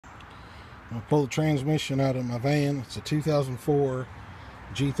I pulled the transmission out of my van. It's a 2004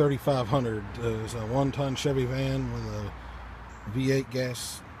 G3500. It's a 1-ton Chevy van with a V8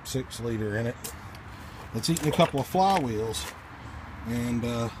 gas 6-liter in it. It's eating a couple of flywheels, and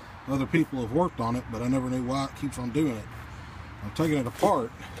other people have worked on it, but I never knew why it keeps on doing it. I'm taking it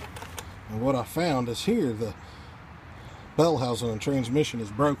apart, and what I found is here the bell housing and transmission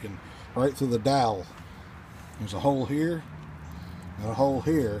is broken right through the dowel. There's a hole here and a hole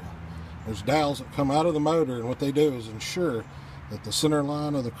here. There's dowels that come out of the motor, and what they do is ensure that the center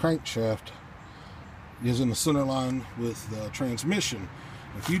line of the crankshaft is in the center line with the transmission.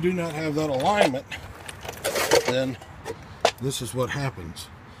 If you do not have that alignment, then this is what happens.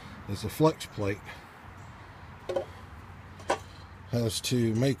 Is the flex plate has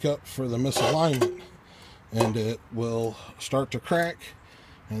to make up for the misalignment, and it will start to crack,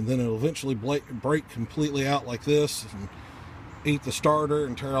 and then it'll eventually break completely out like this and eat the starter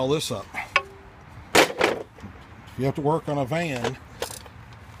and tear all this up. If you have to work on a van,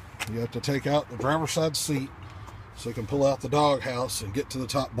 you have to take out the driver's side seat so you can pull out the doghouse and get to the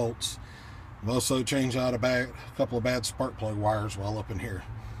top bolts. I've also changed out a couple of bad spark plug wires while up in here.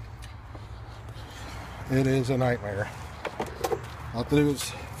 It is a nightmare. All I have to do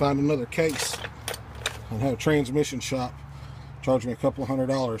is find another case and have a transmission shop charge me a couple of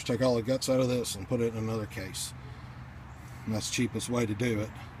 $100, take all the guts out of this and put it in another case. And that's the cheapest way to do it.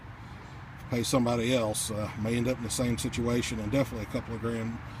 Pay somebody else, may end up in the same situation and definitely a couple of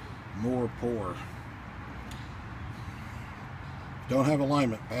grand more poor. Don't have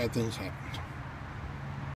alignment, bad things happen.